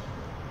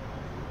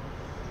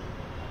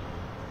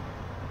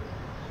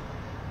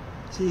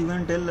 See, you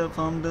can tell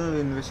from the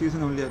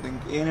investigation only, I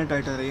think. ANA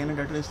titer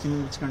is seen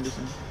in which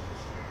condition?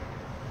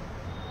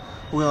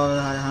 Well,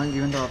 I haven't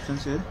given the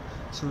options here.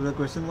 So the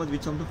question was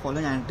which of the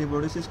following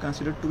antibodies is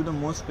considered to be the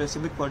most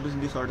specific for this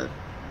disorder?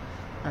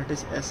 That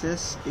is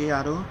SS,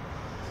 ARO,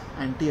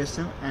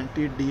 anti-SM,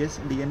 anti-DS,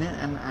 DNA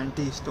and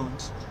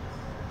antihistones.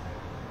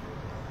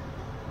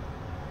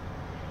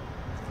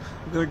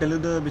 Okay, I will tell you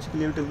the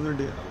basically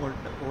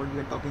what we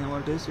are talking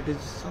about is it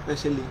is of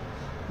SLE.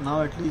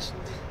 Now at least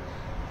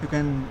you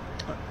can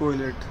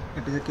correlate.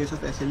 It is a case of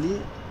SLE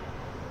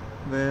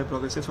where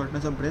progressive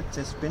shortness of breath,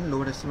 chest pain,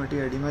 lower extremity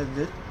edema is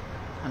there,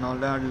 and all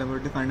that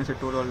laboratory findings I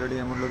told already,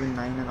 hemoglobin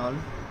 9 and all.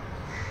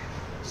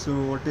 So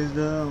what is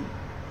the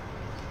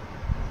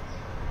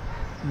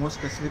most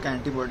specific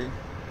antibody?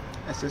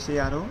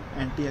 SSARO,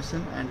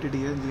 anti-SM,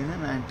 anti-DS, DNA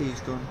and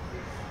anti-histone.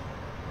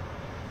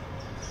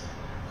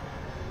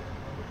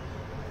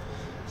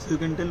 So you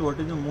can tell what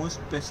is the most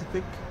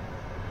specific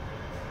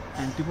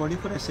antibody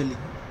for SLE.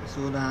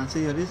 So the answer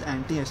here is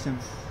anti-SM.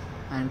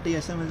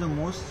 Anti-SM is the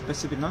most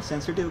specific, not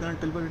sensitive, you cannot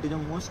tell, but it is the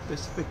most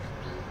specific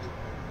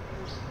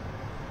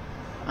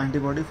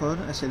antibody for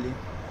SLE.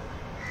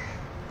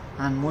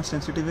 And most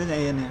sensitive is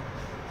ANA.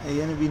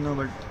 ANA we know,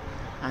 but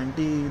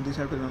this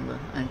have to remember.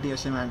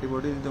 Anti-SM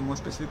antibody is the most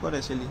specific for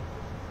SLE.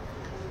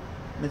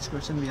 Next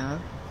question we have.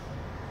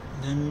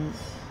 Then,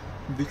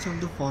 which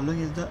of the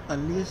following is the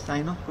earliest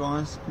sign of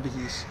Crohn's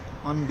disease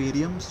on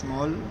barium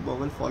small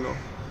bowel follow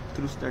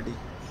through study?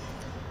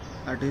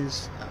 That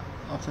is,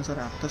 options are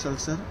aphthous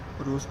ulcer,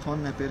 rose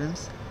thorn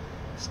appearance,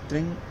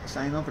 string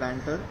sign of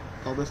Ranter,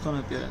 cobblestone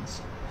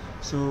appearance.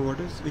 So,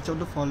 which of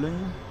the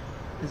following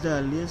is the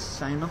earliest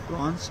sign of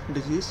Crohn's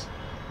disease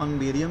on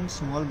barium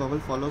small bowel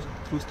follow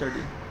through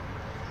study?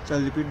 So,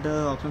 I'll repeat the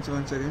options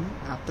once again: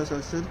 aphthous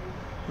ulcer,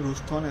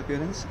 rose thorn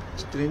appearance,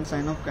 string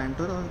sign of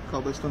Cantor, or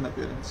cobblestone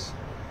appearance.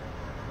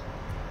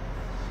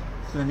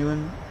 So,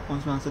 anyone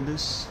wants to answer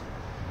this?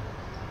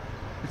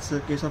 It's a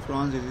case of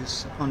Crohn's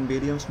disease on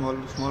barium small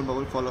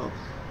bowel follow-up.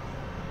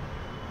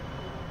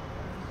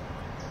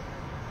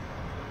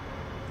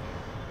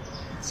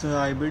 It's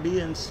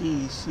IBD and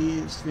C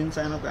string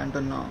sign of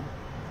Cantor now.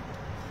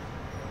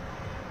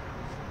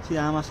 See,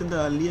 I am asking the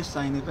earliest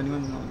sign, if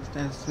anyone knows.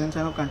 The string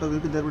sign of Cantor will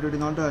be there, but it is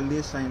not the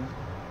earliest sign.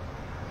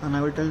 And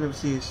I will tell you,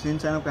 see, string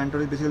sign of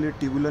Cantor is basically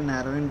tubular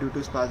narrowing due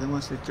to spasm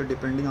or stricture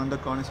depending on the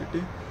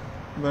chronicity.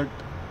 But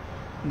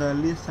the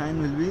earliest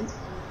sign will be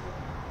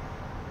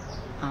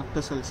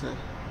aphthous ulcer.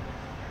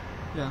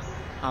 Yeah,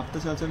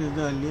 aphthous ulcer is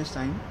the earliest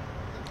sign.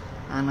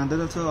 And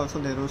other also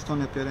the rose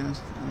thorn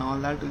appearance and all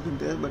that will be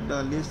there, but the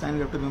earliest sign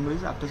you have to remember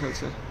is aphthous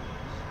ulcer.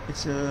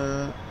 It's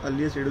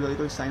earliest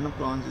radiological sign of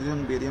Crohn's disease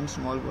on barium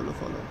small bowel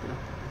follow-up.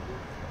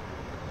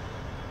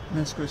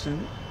 Next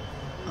question.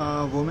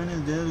 A woman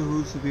is there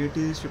whose weight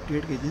is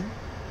 58 kg,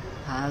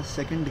 has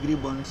second degree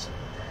burns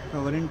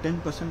covering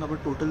 10% of her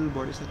total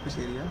body surface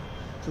area.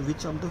 So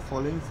which of the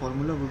following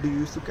formula would you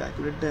use to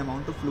calculate the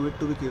amount of fluid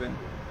to be given?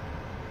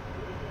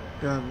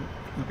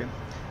 Okay.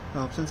 The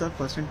options are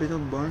percentage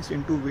of burns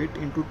into weight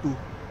into 2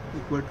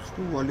 equals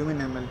to volume in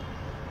ml.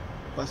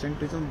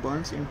 Percentage of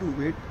burns into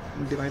weight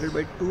divided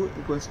by 2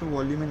 equals to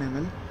volume in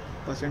ml.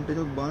 Percentage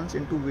of burns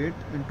into weight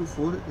into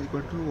 4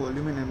 equal to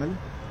volume in ml.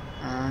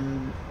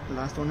 And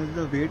last one is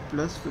the weight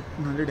plus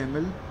 1500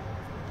 ml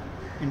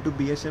into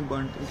BSM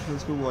burnt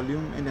equals to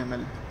volume in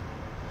ml.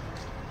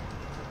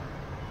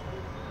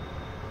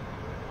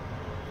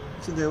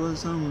 So there was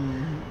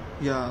some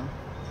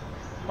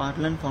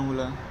Partland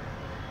formula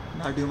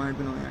that you might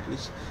be knowing at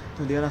least.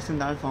 So they are asking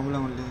that formula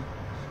only.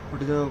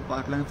 What is the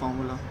Partland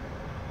formula?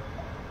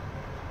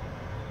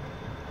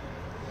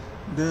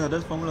 There are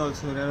other formula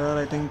also. There are,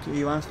 I think,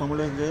 Evans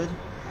formula is there.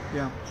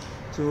 Yeah.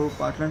 So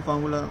Partland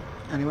formula.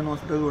 Anyone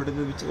wants to tell what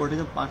is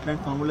the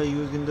Partland formula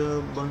used in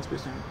the burns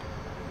patient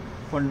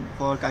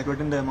for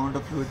calculating the amount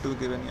of fluid to be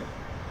given here?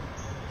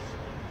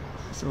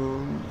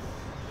 So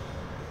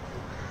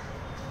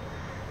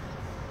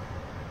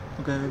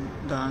okay,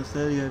 the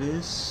answer here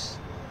is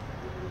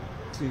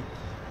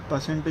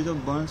percentage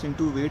of burns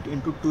into weight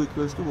into 2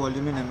 equals to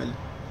volume in ml.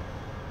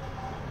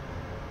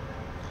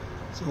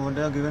 So what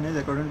they are given is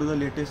according to the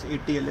latest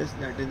ATLS,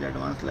 that is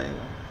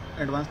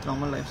advanced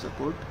trauma life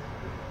support.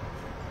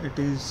 It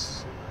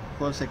is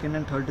for second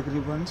and third degree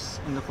burns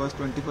in the first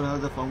 24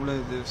 hours. The formula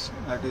is this,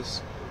 that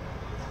is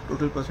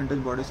total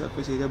percentage body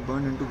surface area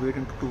burned into weight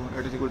into 2,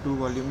 that is equal to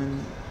volume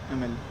in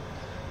ml.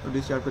 So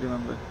this you have to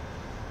remember.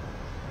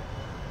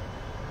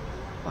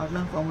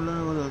 Partland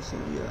formula was also,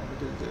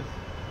 it is there.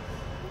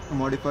 A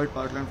modified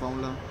Partland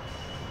formula.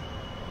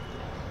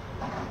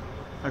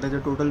 That is the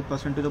total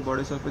percentage of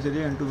body surface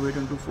area into weight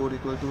into 4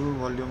 equal to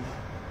volume.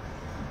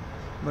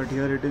 But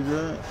here it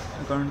is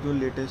according to the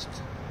latest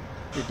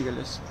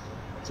ATLS.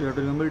 So you have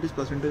to remember it is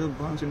percentage of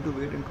burns into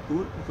weight into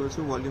 2 equals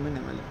to volume in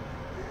ml.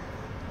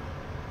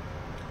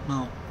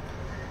 Now,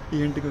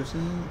 ENT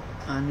question.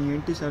 An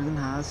ENT surgeon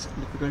has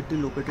difficulty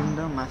locating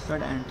the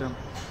mastoid antrum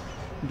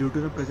due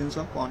to the presence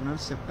of corner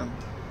septum.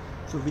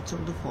 So which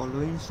of the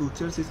following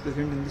sutures is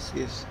present in this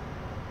case?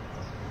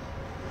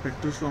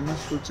 Petrostomach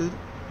suture,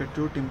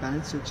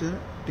 petrotympanic suture,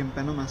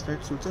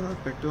 tympanomastoid suture, or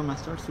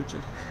petromastoid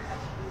suture?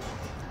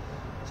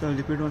 So I'll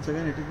repeat once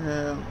again. It is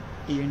an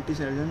ENT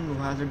surgeon who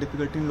has a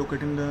difficulty in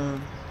locating the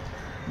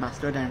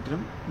mastoid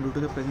antrum due to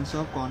the presence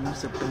of corner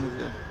septum is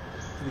there.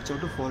 Which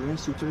of the following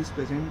suture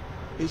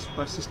is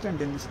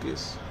persistent in this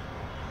case?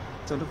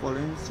 So the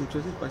following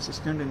sutures is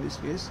persistent in this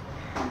case: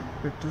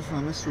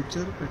 petrostomach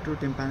suture,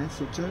 petrotympanic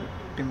suture,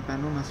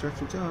 tympanomastoid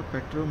suture, or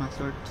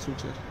petromastoid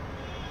suture.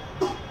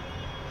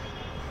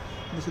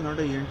 This is not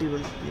a ENT,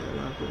 but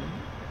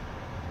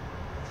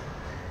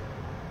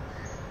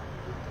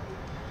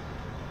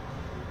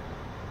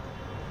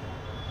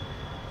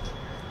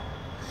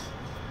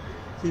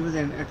see, but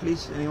at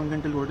least anyone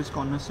can tell what is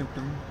corner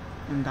septum.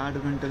 In that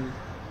you can tell.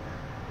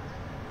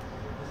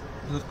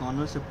 Because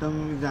corner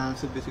septum is the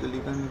answer basically.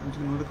 If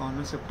you know the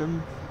corner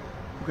septum,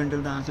 you can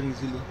tell the answer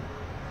easily.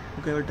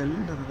 Okay, I will tell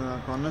you the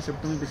corner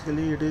septum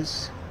basically it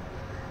is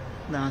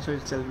the answer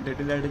itself. That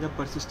is the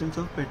persistence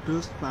of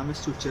petrostomach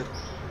suture.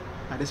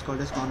 That is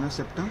called as corner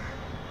septum,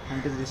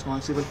 and it is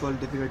responsible for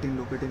difficulty in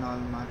locating all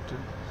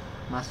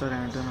mastoid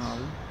antrum and all.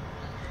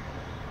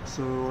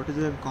 So what is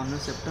the corner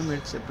septum?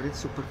 It separates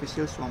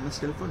superficial squamous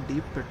cell from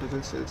deep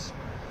petrosal cells.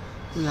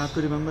 You have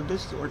to remember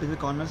this. What is the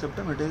corner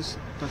septum? It is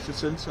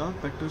persistence of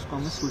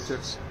petrosquamous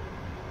sutures.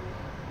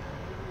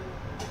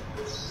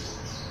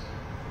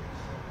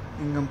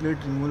 Incomplete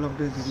removal of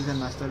the disease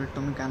and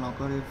mastectomy can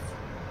occur if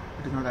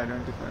it is not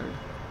identified.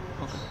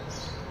 Okay.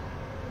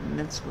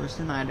 Next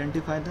question.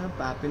 Identify the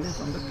papillae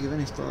from the given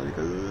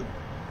historical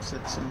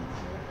section.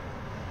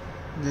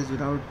 This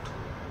without.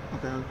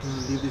 Okay, I have to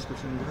leave this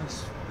question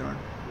because cannot.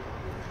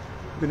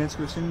 The next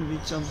question,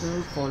 which of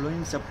the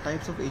following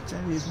subtypes of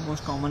HIV is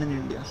most common in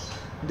India?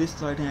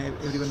 This I think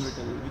everyone will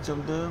tell. Which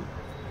of the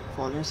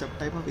following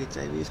subtype of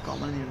HIV is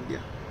common in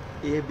India?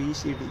 A, B,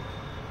 C, D.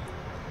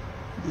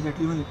 These at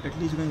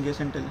least you can guess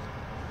and tell.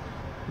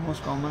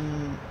 Most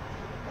common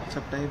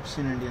subtypes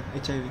in India,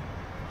 HIV.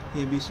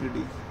 A, B, C,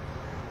 D.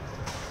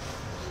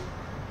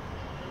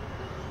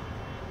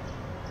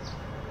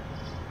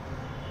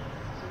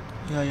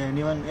 Yeah,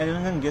 anyone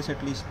can guess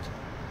at least.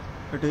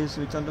 It is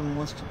which are the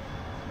most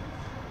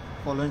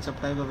following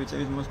subtypes of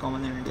HIV is most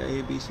common in India?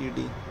 A, B, C,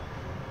 D.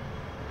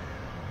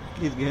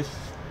 Please guess.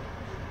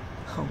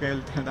 Okay,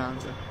 I'll tell the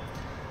answer.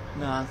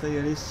 The answer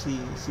here is C.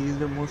 C is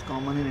the most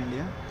common in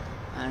India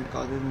and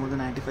causes more than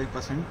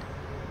 95%.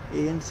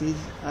 A and C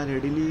are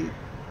readily,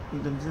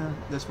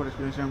 just for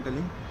explanation I'm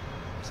telling,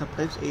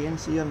 subtypes A and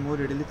C are more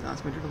readily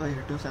transmitted by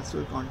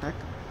heterosexual contact,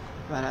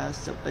 whereas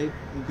subtype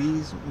B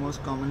is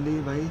most commonly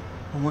by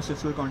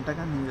homosexual contact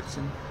and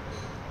injection.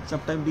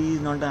 Subtype B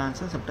is not the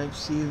answer. Subtype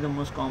C is the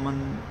most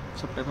common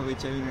subtype of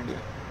HIV in India.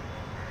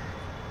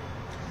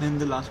 Then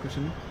the last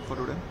question for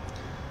today.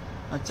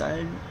 A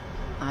child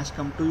has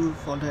come to you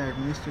for the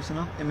administration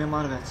of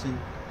MMR vaccine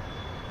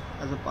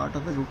as a part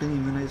of a routine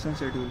immunization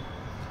schedule.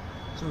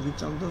 So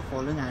which of the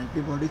following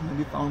antibodies may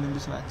be found in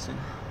this vaccine?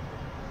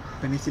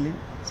 Penicillin,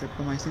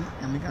 streptomycin,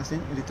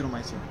 amikacin,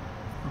 erythromycin.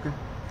 Okay.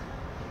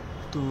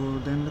 So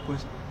then the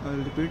question, I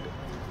will repeat.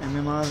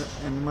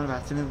 MMR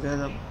vaccine is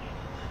there.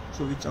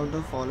 So which of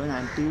the following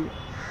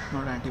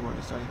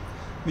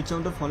which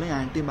of the following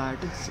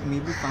antibiotics may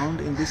be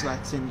found in this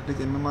vaccine? It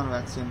is MMR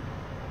vaccine.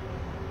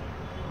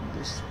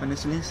 This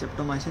penicillin,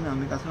 streptomycin,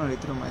 amikacin or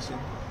erythromycin.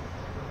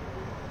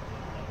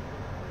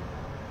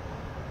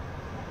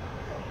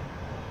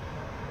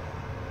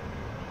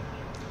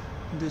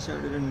 This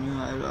I didn't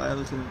know. I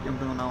will came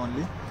to know now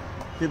only.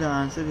 Okay, the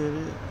answer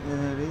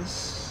here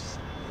is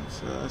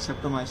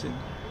streptomycin.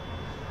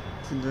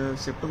 The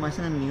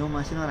streptomycin and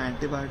neomycin are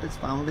antibiotics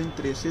found in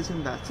traces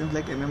in vaccines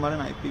like MMR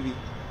and IPV.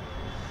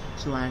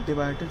 So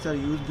antibiotics are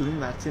used during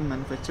vaccine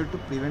manufacture to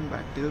prevent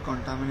bacterial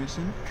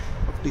contamination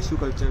of tissue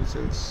culture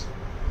cells.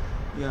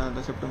 Yeah, the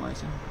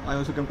streptomycin. I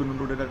also came to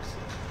know today that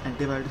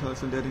antibiotics are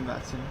also there in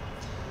vaccine.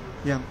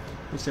 Yeah,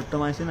 the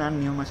streptomycin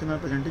and neomycin are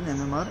present in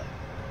MMR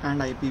and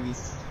IPV.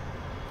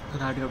 So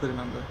that you have to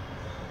remember.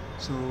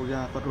 So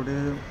yeah, for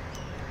today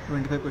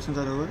 25 questions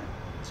are over.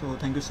 So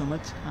thank you so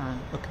much and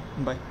okay,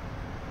 bye.